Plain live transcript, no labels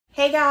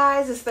Hey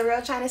guys, it's the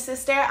Real China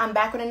Sister. I'm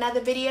back with another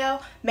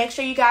video. Make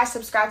sure you guys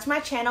subscribe to my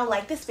channel,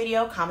 like this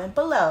video, comment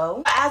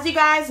below. As you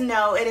guys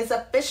know, it is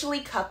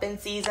officially cupping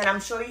season.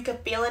 I'm sure you can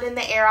feel it in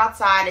the air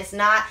outside. It's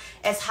not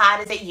as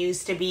hot as it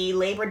used to be.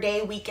 Labor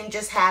Day weekend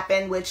just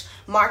happened, which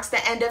marks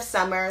the end of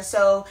summer.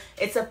 So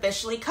it's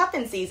officially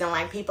cupping season.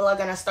 Like, people are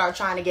gonna start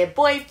trying to get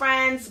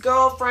boyfriends,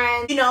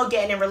 girlfriends, you know,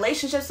 getting in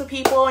relationships with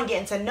people and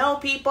getting to know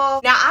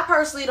people. Now, I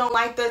personally don't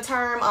like the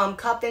term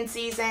cupping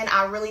season.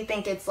 I really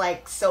think it's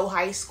like so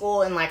high school.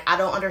 And like, I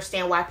don't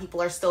understand why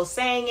people are still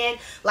saying it.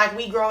 Like,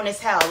 we grown as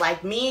hell.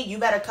 Like, me, you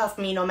better cuff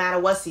me no matter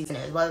what season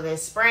it is, whether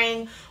it's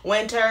spring,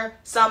 winter,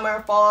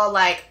 summer, fall.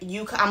 Like,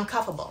 I'm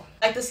cuffable.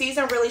 Like, the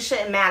season really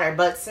shouldn't matter,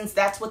 but since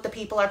that's what the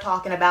people are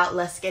talking about,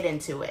 let's get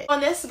into it. On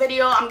this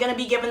video, I'm gonna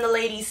be giving the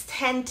ladies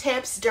 10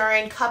 tips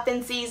during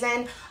cupping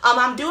season.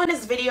 I'm doing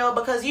this video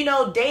because, you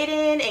know,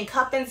 dating and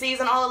cupping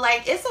season,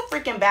 it's a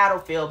freaking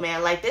battlefield,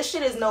 man. Like, this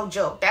shit is no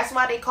joke. That's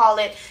why they call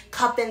it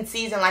cupping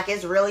season. Like,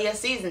 it's really a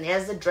season.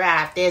 There's a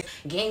draft, there's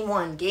game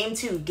 1, game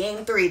 2,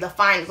 game 3, the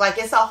finals. Like,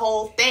 it's a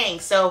whole thing.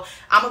 So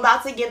I'm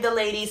about to give the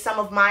ladies some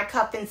of my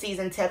cupping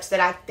season tips that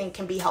I think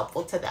can be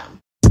helpful to them.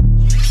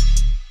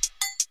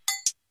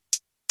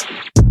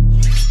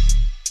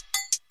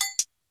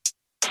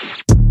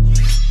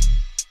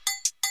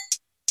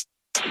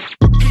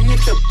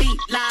 The beat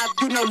live,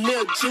 you know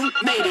Lil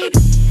Juke made it.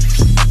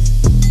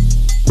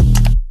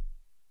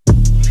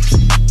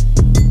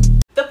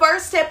 The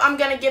first tip I'm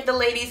gonna give the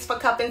ladies for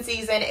cupping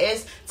season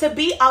is to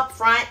be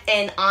upfront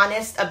and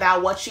honest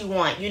about what you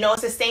want. You know,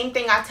 it's the same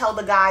thing I tell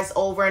the guys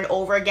over and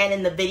over again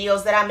in the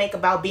videos that I make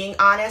about being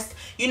honest.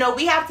 You know,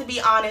 we have to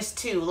be honest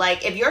too.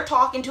 Like, if you're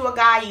talking to a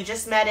guy, you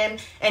just met him,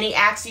 and he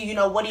asks you, you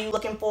know, what are you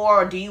looking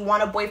for? Or do you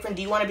want a boyfriend?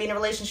 Do you want to be in a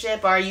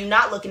relationship? Or are you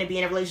not looking to be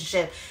in a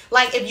relationship?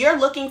 Like, if you're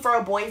looking for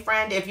a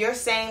boyfriend, if you're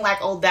saying like,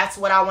 oh, that's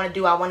what I want to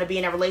do, I want to be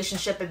in a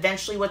relationship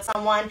eventually with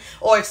someone,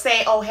 or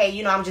say, oh, hey,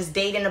 you know, I'm just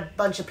dating a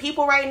bunch of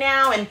people right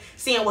now and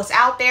seeing what's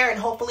out there and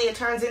hopefully it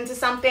turns into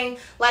something.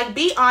 Like,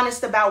 be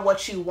honest about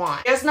what you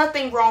want. There's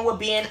nothing wrong with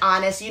being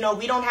honest. You know,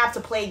 we don't have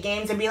to play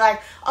games and be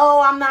like,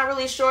 oh, I'm not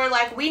really sure.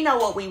 Like, we know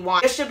what we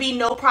want. There should be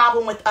no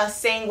problem with us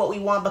saying what we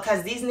want,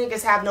 because these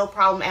niggas have no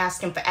problem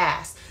asking for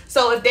ass.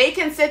 So if they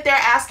can sit there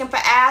asking for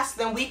ass,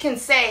 then we can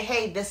say,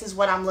 hey, this is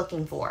what I'm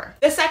looking for.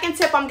 The second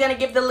tip I'm gonna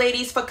give the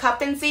ladies for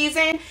cupping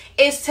season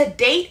is to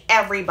date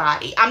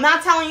everybody. I'm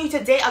not telling you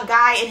to date a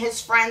guy and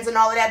his friends and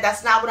all of that.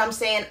 That's not what I'm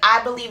saying.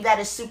 I believe that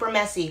is super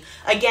messy.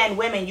 Again,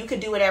 women, you could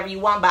do whatever you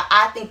want, but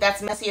I think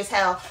that's messy as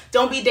hell.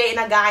 Don't be dating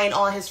a guy and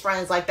all his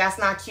friends. Like, that's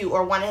not cute.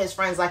 Or one of his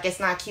friends, like, it's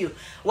not cute.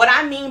 What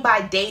I mean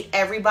by date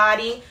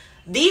everybody,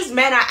 these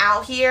men are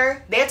out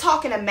here, they're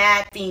talking to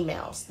mad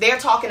females. They're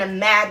talking to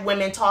mad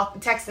women,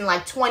 texting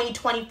like 20,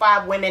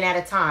 25 women at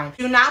a time.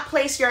 Do not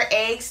place your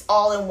eggs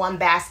all in one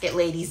basket,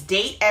 ladies.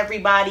 Date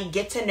everybody,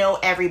 get to know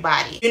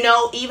everybody. You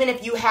know, even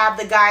if you have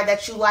the guy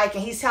that you like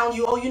and he's telling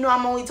you, oh, you know,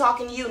 I'm only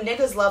talking to you.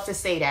 Niggas love to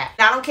say that.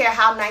 And I don't care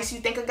how nice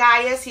you think a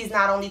guy is, he's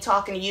not only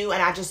talking to you,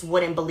 and I just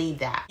wouldn't believe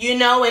that. You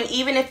know, and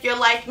even if you're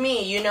like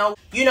me, you know,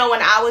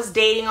 when I was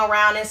dating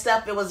around and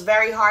stuff, it was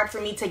very hard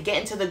for me to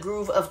get into the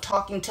groove of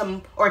talking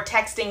to or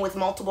texting with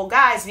multiple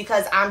guys,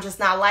 because I'm just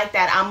not like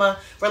that. I'm a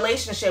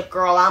relationship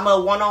girl. I'm a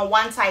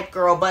one-on-one type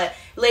girl. But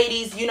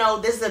ladies, you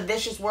know, this is a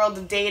vicious world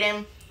of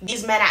dating.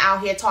 These men are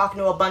out here talking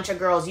to a bunch of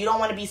girls. You don't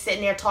want to be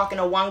sitting there talking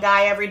to one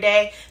guy every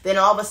day, then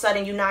all of a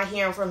sudden you're not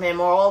hearing from him,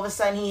 or all of a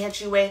sudden he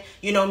hits you with,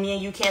 you know, me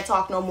and you can't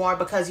talk no more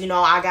because, you know,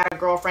 I got a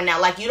girlfriend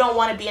now. Like, you don't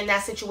want to be in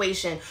that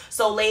situation.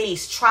 So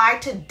ladies, try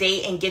to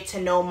date and get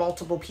to know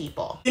multiple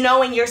people. You know,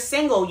 when you're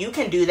single, you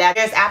can do that.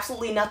 There's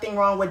absolutely nothing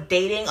wrong with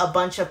dating a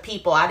bunch of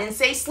people. I didn't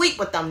say sleep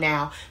with them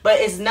now, but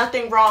it's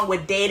nothing wrong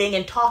with dating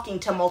and talking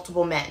to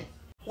multiple men.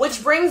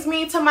 Which brings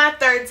me to my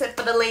third tip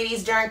for the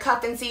ladies during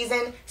cupping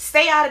season.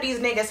 Stay out of these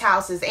niggas'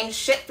 houses. Ain't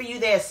shit for you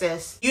there,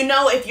 sis. You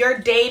know, if you're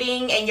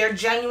dating and you're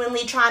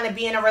genuinely trying to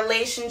be in a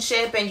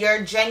relationship and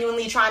you're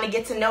genuinely trying to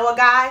get to know a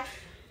guy,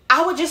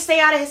 I would just stay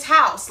out of his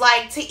house.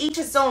 Like, to each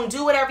his own.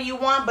 Do whatever you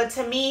want, but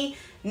to me,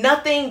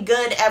 nothing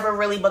good ever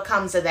really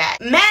becomes of that.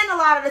 Men, a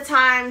lot of the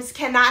times,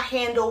 cannot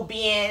handle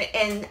being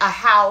in a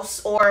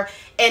house or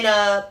in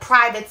a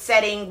private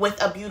setting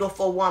with a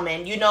beautiful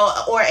woman, you know,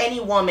 or any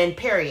woman,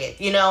 period.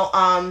 You know,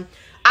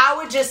 I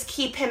would just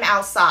keep him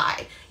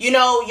outside. You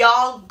know,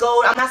 y'all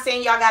go, I'm not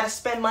saying y'all got to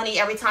spend money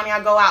every time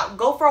y'all go out.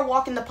 Go for a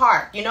walk in the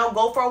park, you know,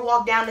 go for a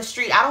walk down the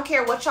street. I don't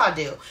care what y'all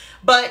do,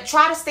 but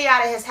try to stay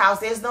out of his house.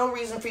 There's no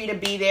reason for you to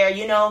be there,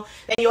 you know.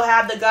 Then you'll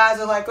have the guys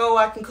that are like, oh,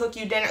 I can cook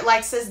you dinner.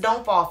 Like, sis,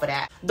 don't fall for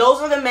that.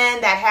 Those are the men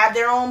that have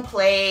their own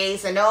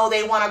place and, oh,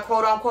 they want to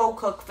quote unquote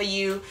cook for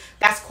you.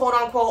 That's quote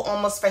unquote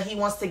almost for he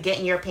wants to get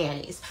in your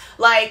panties.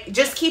 Like,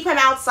 just keep him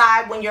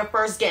outside when you're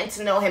first getting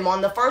to know him.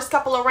 On the first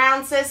couple of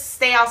rounds, sis,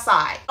 stay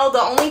outside. Oh, the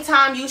only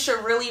time you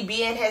should really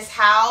be in his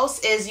house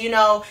is, you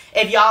know,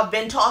 if y'all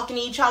been talking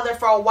to each other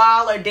for a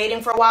while or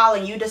dating for a while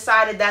and you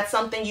decided that's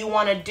something you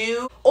want to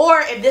do,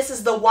 or if this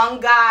is the one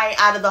guy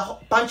out of the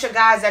bunch of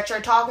guys that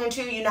you're talking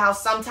to. You know how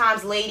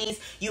sometimes, ladies,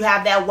 you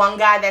have that one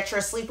guy that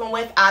you're sleeping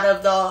with out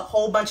of the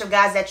whole bunch of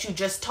guys that you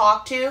just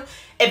talked to.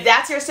 If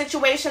that's your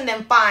situation,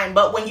 then fine.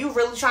 But when you're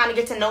really trying to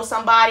get to know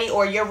somebody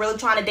or you're really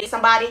trying to date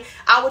somebody,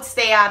 I would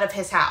stay out of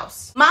his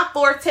house. My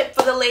fourth tip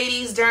for the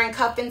ladies during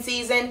cuffing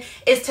season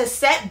is to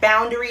set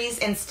boundaries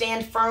and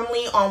stand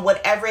firmly on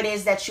whatever it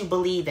is that you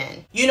believe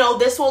in. You know,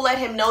 this will let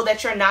him know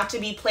that you're not to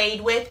be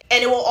played with,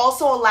 and it will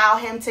also allow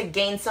him to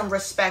gain some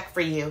respect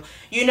for you.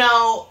 You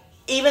know,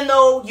 even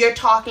though you're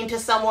talking to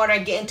someone or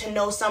getting to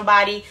know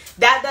somebody,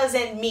 that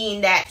doesn't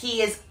mean that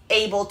he is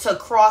able to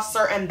cross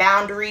certain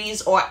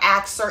boundaries or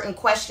ask certain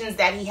questions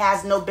that he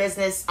has no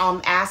business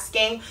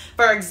asking.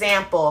 For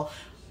example,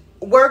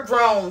 we're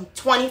grown,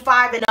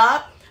 25 and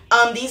up.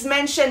 These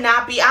men should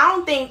not be, I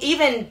don't think,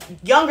 even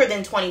younger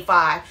than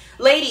 25.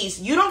 Ladies,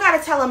 you don't got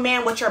to tell a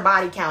man what your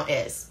body count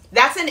is.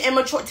 That's an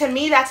immature, to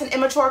me, that's an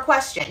immature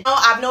question. You know,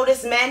 I've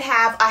noticed men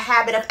have a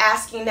habit of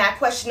asking that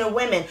question to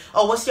women.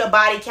 Oh, what's your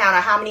body count,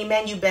 or how many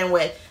men you've been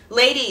with?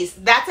 Ladies,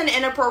 that's an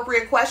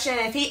inappropriate question.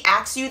 And if he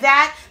asks you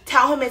that,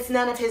 tell him it's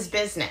none of his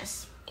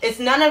business. It's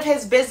none of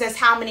his business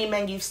how many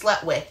men you've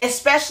slept with,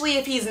 especially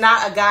if he's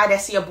not a guy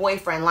that's your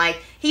boyfriend.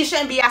 Like, he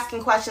shouldn't be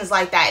asking questions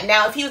like that.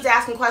 Now, if he was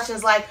asking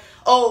questions like,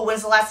 oh,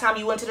 when's the last time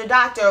you went to the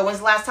doctor? Or when's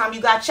the last time you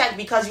got checked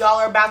because y'all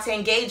are about to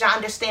engage? I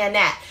understand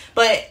that.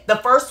 But the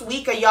first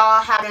week of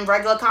y'all having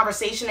regular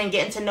conversation and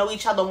getting to know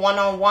each other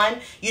one-on-one,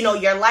 you know,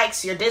 your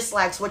likes, your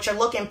dislikes, what you're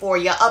looking for,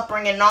 your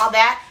upbringing and all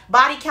that,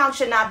 body count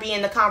should not be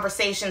in the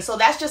conversation. So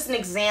that's just an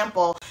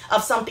example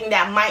of something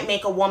that might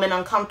make a woman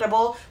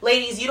uncomfortable.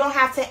 Ladies, you don't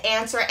have to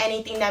answer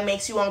anything that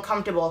makes you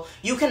uncomfortable.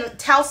 You can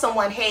tell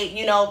someone, hey,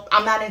 you know,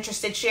 I'm not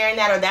interested sharing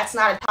that, or that's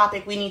not a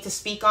topic we need to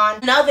speak on.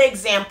 Another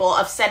example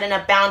of setting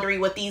a boundary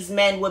with these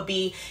men would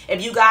be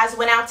if you guys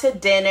went out to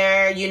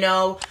dinner, you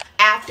know,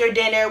 after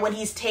dinner when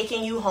he's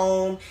taking you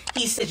home,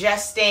 he's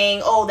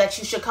suggesting, oh, that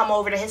you should come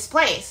over to his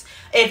place.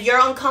 If you're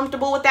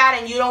uncomfortable with that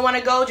and you don't want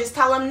to go, just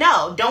tell him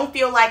no. Don't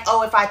feel like,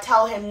 oh, if I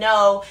tell him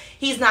no,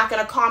 he's not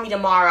going to call me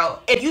tomorrow.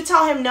 If you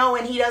tell him no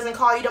and he doesn't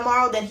call you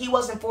tomorrow, then he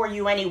wasn't for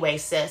you anyway,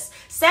 sis.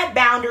 Set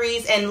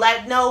boundaries and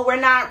let him know we're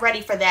not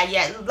ready for that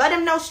yet. Let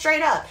him know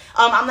straight up,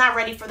 I'm not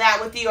ready for that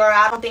with you, or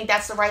I don't think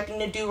that's the right thing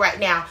to do right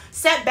now.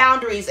 Set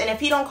boundaries, and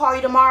if he don't call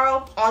you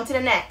tomorrow, on to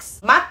the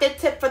next. My fifth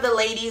tip for the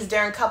ladies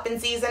during cuffing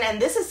season,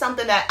 and this is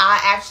something that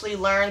I actually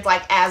learned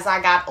like as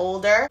I got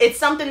older. It's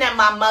something that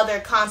my mother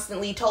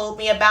constantly told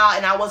me about,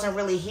 and I wasn't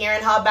really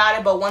hearing her about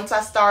it, but once I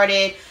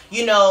started,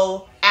 you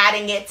know,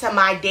 adding it to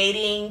my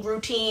dating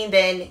routine,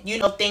 then, you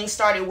know, things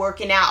started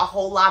working out a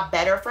whole lot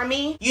better for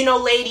me. You know,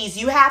 ladies,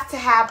 you have to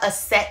have a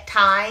set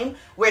time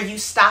where you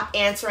stop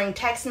answering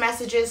text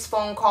messages,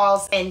 phone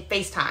calls, and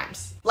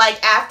FaceTimes.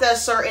 Like, after a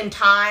certain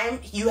time,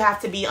 you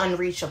have to be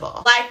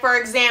unreachable. Like, for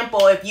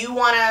example, if you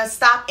want to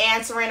stop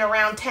answering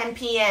around 10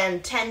 p.m.,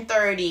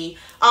 10:30,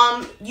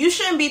 you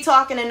shouldn't be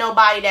talking to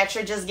nobody that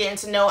you're just getting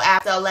to know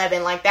after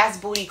 11. Like, that's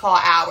booty call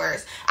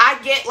hours. I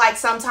get, like,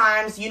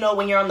 sometimes, you know,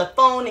 when you're on the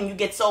phone and you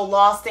get so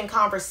lost in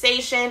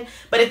conversation,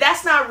 but if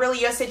that's not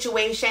really your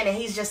situation and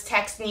he's just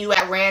texting you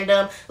at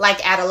random,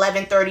 like at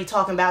 11:30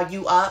 talking about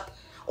you up,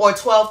 or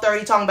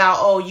 12:30 talking about,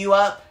 oh, you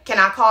up, can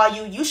I call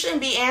you? You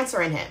shouldn't be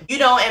answering him. You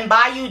know, and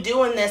by you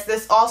doing this,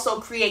 this also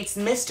creates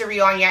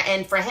mystery on your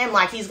end for him.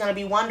 Like, he's going to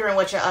be wondering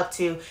what you're up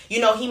to. You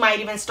know, he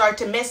might even start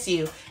to miss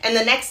you. And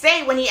the next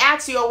day when he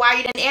asks you, oh, why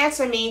you didn't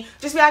answer me,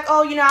 just be like,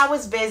 oh, you know, I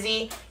was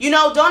busy. You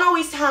know, don't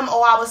always tell him,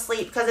 oh, I was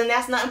asleep, because then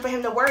that's nothing for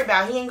him to worry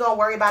about. He ain't going to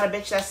worry about a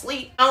bitch that's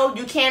asleep. No,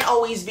 you can't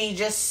always be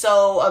just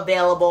so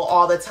available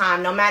all the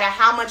time, no matter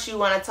how much you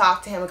want to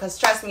talk to him, because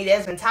trust me,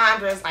 there's been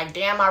times where it's like,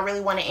 damn, I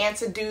really want to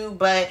answer dude,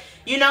 but,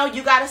 you know,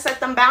 you got to set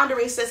them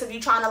boundaries, sis, if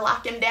you're trying to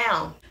lock him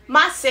down.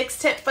 My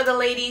sixth tip for the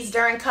ladies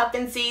during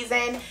cuffing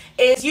season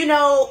is, you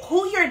know,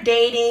 who you're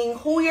dating,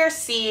 who you're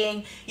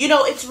seeing, you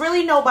know, it's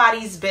really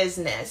nobody's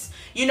business.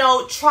 You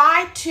know,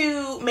 try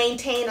to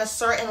maintain a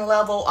certain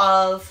level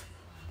of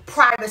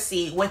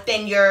privacy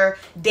within your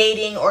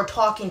dating or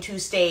talking to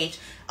stage.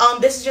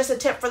 This is just a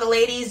tip for the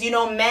ladies. You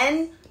know,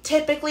 men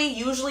typically,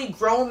 usually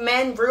grown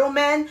men, real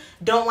men,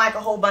 don't like a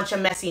whole bunch of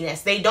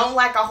messiness. They don't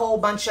like a whole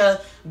bunch of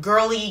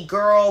girly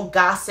girl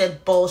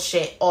gossip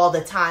bullshit all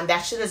the time.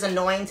 That shit is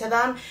annoying to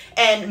them.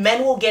 And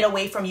men will get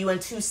away from you in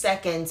 2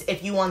 seconds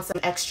if you want some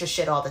extra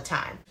shit all the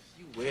time.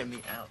 You wear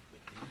me out.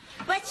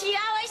 But she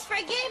always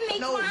forgive me.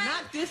 No,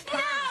 not this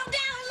time. No,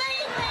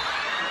 don't leave me.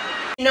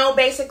 You know,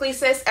 basically,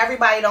 sis,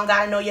 everybody don't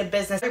gotta know your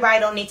business. Everybody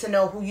don't need to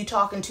know who you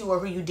talking to or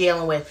who you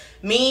dealing with.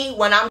 Me,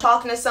 when I'm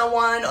talking to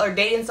someone or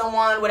dating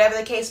someone, whatever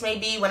the case may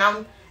be, when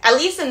I'm at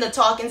least in the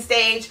talking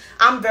stage,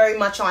 I'm very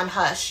much on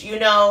hush. You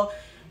know,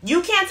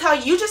 you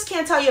just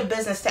can't tell your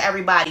business to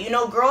everybody. You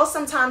know, girls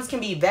sometimes can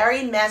be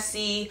very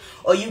messy,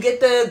 or you get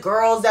the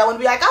girls that would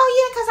be like, oh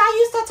yeah, because I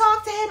used to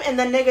talk to him,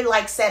 and the nigga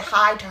like said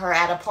hi to her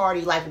at a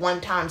party like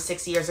one time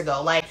 6 years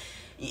ago. Like,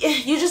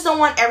 you just don't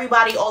want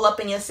everybody all up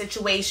in your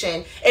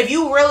situation. If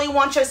you really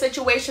want your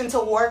situation to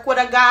work with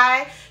a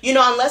guy, you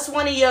know, unless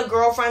one of your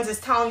girlfriends is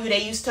telling you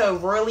they used to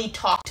really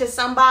talk to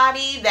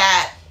somebody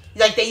that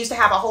like they used to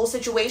have a whole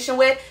situation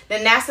with,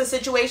 then that's the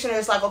situation.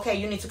 It's like, okay,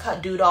 you need to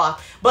cut dude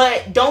off.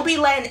 But don't be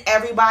letting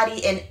everybody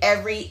in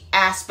every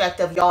aspect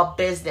of y'all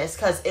business,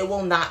 because it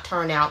will not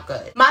turn out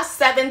good. My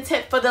 7th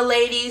tip for the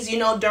ladies, you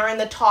know, during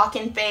the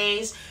talking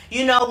phase,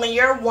 you know, when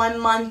you're 1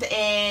 month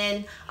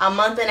in, a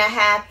month and a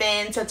half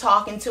into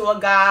talking to a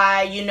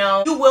guy, you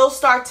know, you will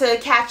start to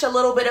catch a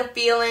little bit of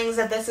feelings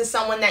if this is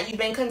someone that you've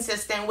been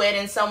consistent with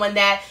and someone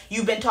that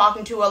you've been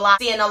talking to a lot,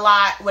 seeing a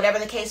lot, whatever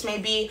the case may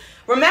be.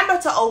 Remember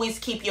to always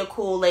keep your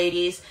cool,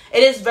 ladies.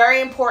 It is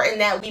very important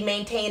that we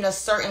maintain a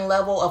certain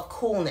level of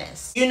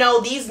coolness. You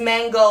know, these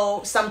men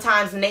go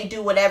sometimes and they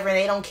do whatever and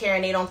they don't care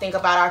and they don't think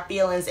about our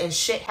feelings and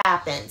shit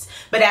happens.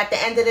 But at the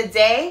end of the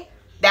day,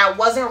 that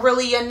wasn't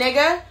really your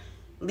nigga.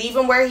 Leave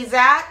him where he's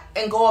at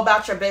and go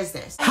about your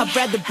business. I'd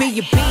rather be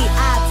your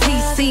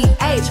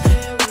B-I-T-C-H.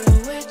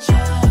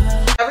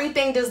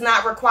 Everything does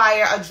not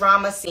require a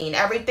drama scene.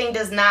 Everything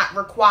does not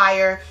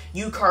require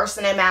you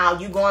cursing him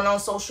out, you going on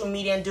social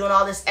media and doing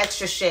all this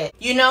extra shit.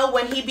 You know,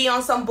 when he be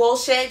on some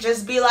bullshit,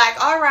 just be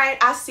like, all right,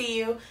 I see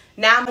you.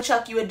 Now I'm gonna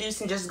chuck you a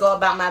deuce and just go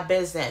about my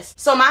business.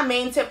 So my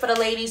main tip for the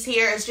ladies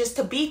here is just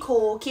to be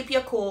cool, keep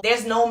your cool.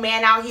 There's no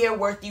man out here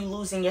worth you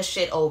losing your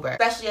shit over,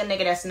 especially a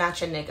nigga that's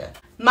not your nigga.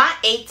 My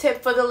 8th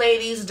tip for the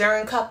ladies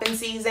during cupping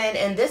season,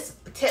 and this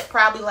tip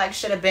probably like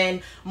should have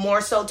been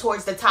more so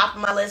towards the top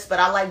of my list, but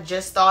I like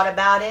just thought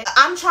about it.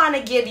 I'm trying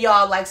to give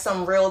y'all like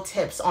some real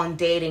tips on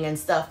dating and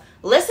stuff.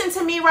 Listen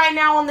to me right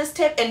now on this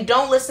tip and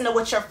don't listen to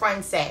what your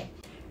friends say.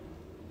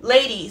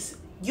 Ladies,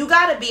 you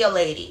gotta be a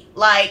lady.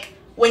 Like,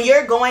 when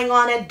you're going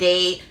on a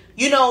date,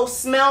 you know,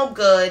 smell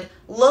good,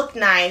 look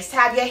nice,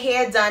 have your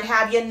hair done,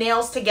 have your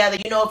nails together.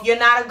 You know, if you're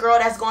not a girl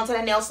that's going to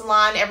the nail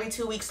salon every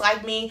 2 weeks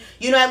like me,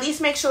 you know, at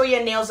least make sure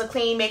your nails are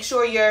clean, make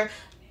sure your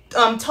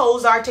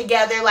toes are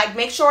together, like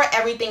make sure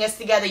everything is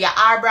together, your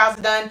eyebrows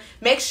are done,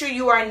 make sure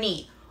you are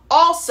neat.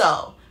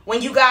 Also,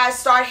 when you guys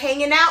start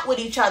hanging out with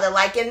each other,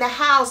 like in the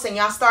house, and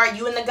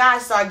you and the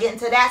guys start getting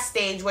to that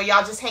stage where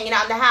y'all just hanging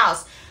out in the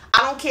house,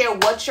 I don't care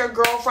what your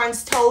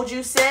girlfriends told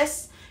you,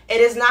 sis. It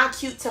is not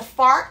cute to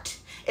fart.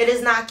 It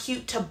is not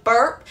cute to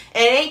burp.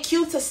 And it ain't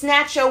cute to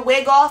snatch your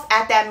wig off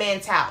at that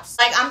man's house.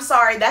 Like, I'm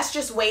sorry, that's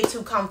just way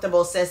too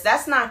comfortable, sis.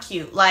 That's not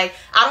cute. Like,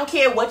 I don't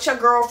care what your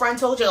girlfriend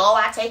told you. Oh,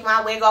 I take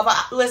my wig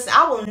off. Listen,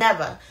 I would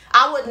never,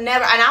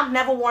 and I've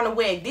never worn a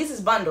wig. These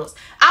is bundles.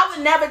 I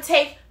would never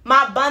take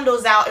my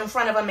bundles out in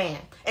front of a man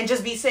and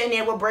just be sitting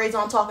there with braids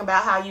on talking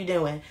about how you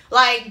doing.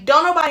 Like,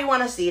 don't nobody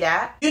want to see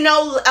that. You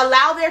know,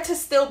 allow there to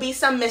still be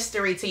some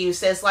mystery to you,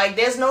 sis. Like,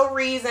 there's no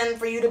reason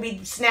for you to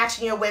be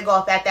snatching your wig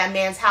off at that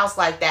man's house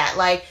like that.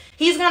 Like,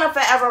 he's gonna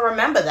forever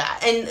remember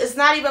that. And it's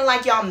not even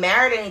like y'all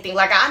married or anything.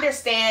 Like, I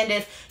understand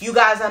if you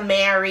guys are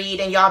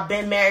married and y'all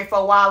been married for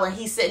a while and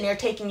he's sitting there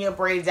taking your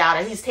braids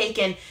out or he's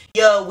taking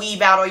your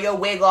weave out or your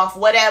wig off,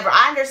 whatever.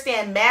 I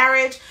understand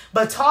marriage,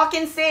 but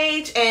talking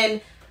stage and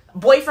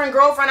boyfriend,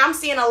 girlfriend, I'm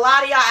seeing a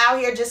lot of y'all out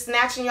here just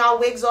snatching y'all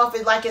wigs off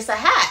it like it's a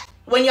hat.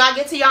 When y'all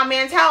get to y'all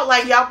man's house,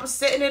 like y'all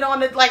sitting it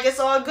on it like it's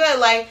all good.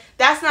 Like,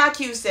 that's not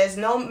cute, sis.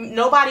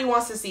 Nobody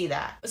wants to see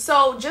that.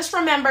 So just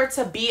remember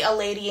to be a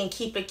lady and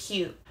keep it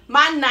cute.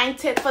 My 9th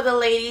tip for the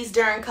ladies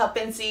during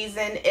cupping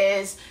season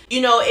is,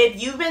 you know,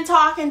 if you've been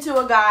talking to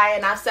a guy,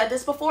 and I've said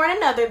this before in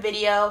another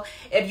video,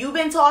 if you've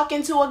been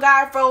talking to a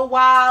guy for a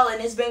while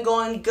and it's been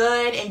going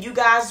good and you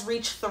guys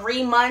reach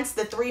 3 months,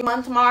 the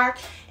 3-month mark,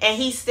 and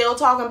he's still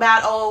talking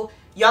about, oh,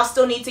 y'all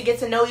still need to get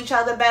to know each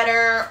other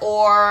better,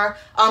 or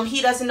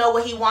he doesn't know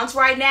what he wants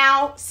right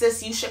now,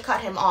 sis, you should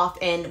cut him off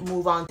and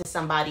move on to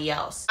somebody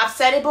else. I've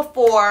said it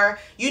before,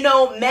 you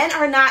know, men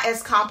are not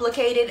as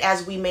complicated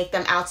as we make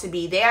them out to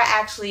be. They are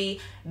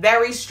actually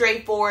very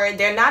straightforward.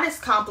 They're not as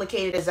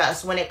complicated as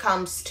us when it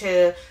comes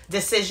to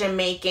decision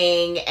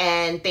making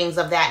and things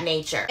of that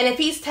nature. And if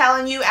he's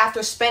telling you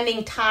after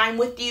spending time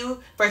with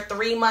you for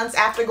 3 months,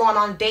 after going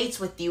on dates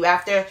with you,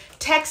 after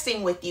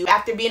texting with you,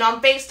 after being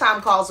on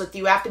FaceTime calls with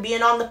you, after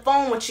being on the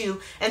phone with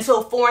you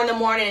until 4 in the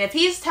morning, if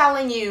he's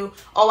telling you,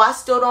 oh, I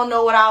still don't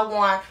know what I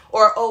want,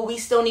 or oh, we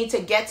still need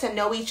to get to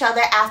know each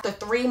other after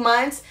 3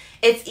 months,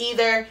 it's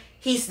either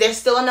there's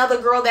still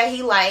another girl that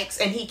he likes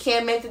and he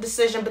can't make the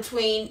decision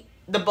between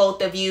the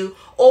both of you,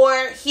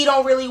 or he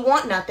don't really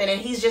want nothing and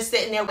he's just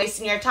sitting there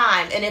wasting your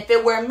time. And if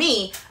it were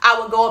me,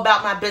 I would go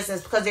about my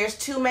business, because there's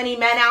too many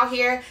men out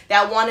here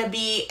that want to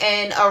be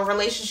in a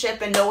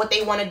relationship and know what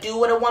they want to do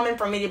with a woman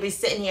for me to be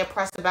sitting here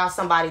pressed about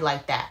somebody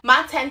like that.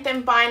 My 10th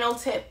and final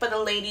tip for the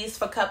ladies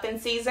for cupping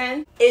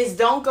season is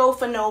don't go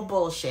for no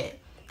bullshit.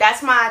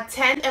 That's my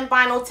 10th and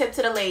final tip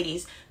to the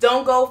ladies.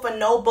 Don't go for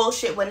no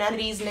bullshit with none of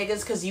these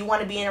niggas because you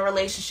want to be in a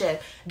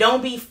relationship.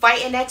 Don't be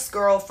fighting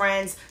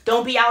ex-girlfriends.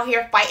 Don't be out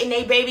here fighting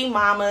their baby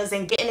mamas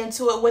and getting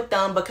into it with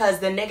them because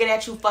the nigga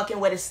that you fucking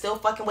with is still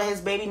fucking with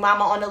his baby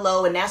mama on the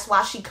low, and that's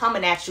why she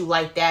coming at you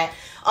like that.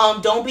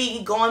 Don't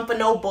be going for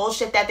no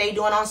bullshit that they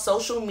doing on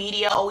social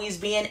media, always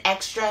being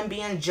extra and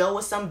being Joe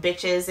with some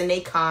bitches and they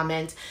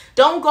comment.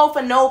 Don't go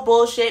for no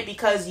bullshit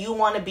because you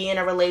want to be in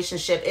a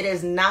relationship. It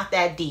is not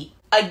that deep.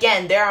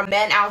 Again, there are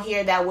men out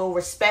here that will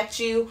respect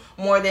you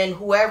more than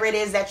whoever it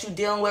is that you're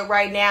dealing with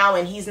right now,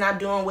 and he's not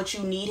doing what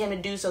you need him to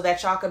do so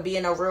that y'all could be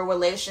in a real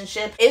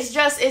relationship.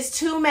 It's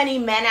too many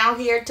men out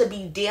here to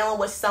be dealing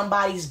with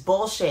somebody's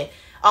bullshit.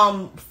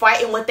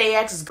 Fighting with their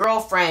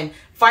ex-girlfriend,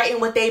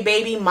 fighting with their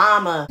baby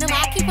mama.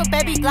 I keep a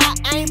baby Glock,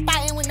 I ain't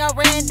fighting with no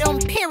random,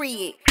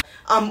 period.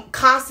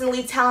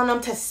 Constantly telling them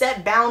to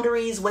set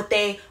boundaries with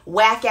their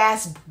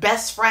whack-ass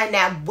best friend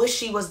that wish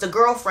she was the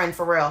girlfriend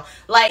for real.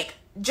 Like,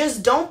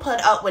 just don't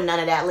put up with none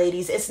of that,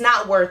 ladies. It's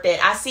not worth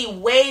it. I see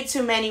way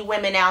too many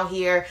women out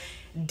here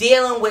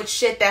dealing with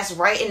shit that's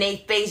right in their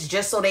face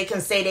just so they can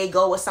say they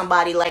go with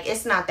somebody. Like,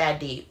 it's not that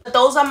deep. But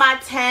those are my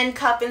 10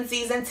 cuffing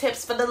season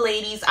tips for the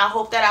ladies. I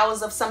hope that I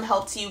was of some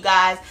help to you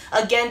guys.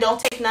 Again, don't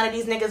take none of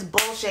these niggas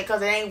bullshit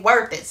because it ain't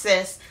worth it,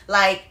 sis.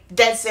 Like,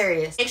 dead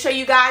serious. Make sure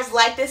you guys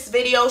like this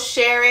video,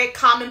 share it,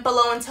 comment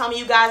below, and tell me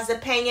you guys'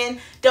 opinion.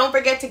 Don't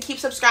forget to keep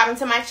subscribing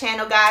to my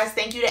channel, guys.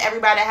 Thank you to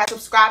everybody that has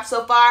subscribed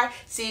so far.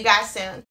 See you guys soon.